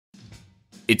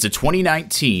It's a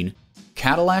 2019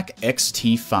 Cadillac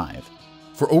XT5.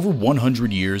 For over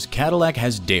 100 years, Cadillac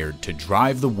has dared to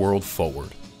drive the world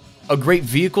forward. A great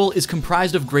vehicle is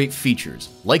comprised of great features,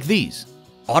 like these: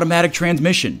 automatic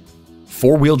transmission,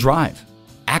 four-wheel drive,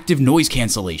 active noise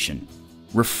cancellation,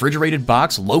 refrigerated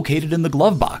box located in the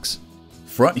glove box,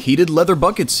 front heated leather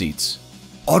bucket seats,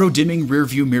 auto-dimming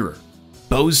rearview mirror,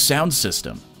 Bose sound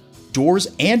system, doors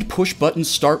and push-button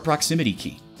start proximity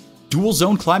key,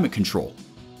 dual-zone climate control,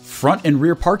 front and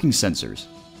rear parking sensors,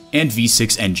 and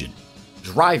V6 engine.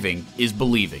 Driving is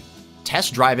believing.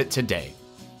 Test drive it today.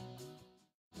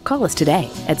 Call us today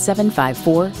at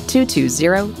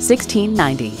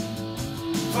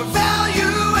 754-220-1690.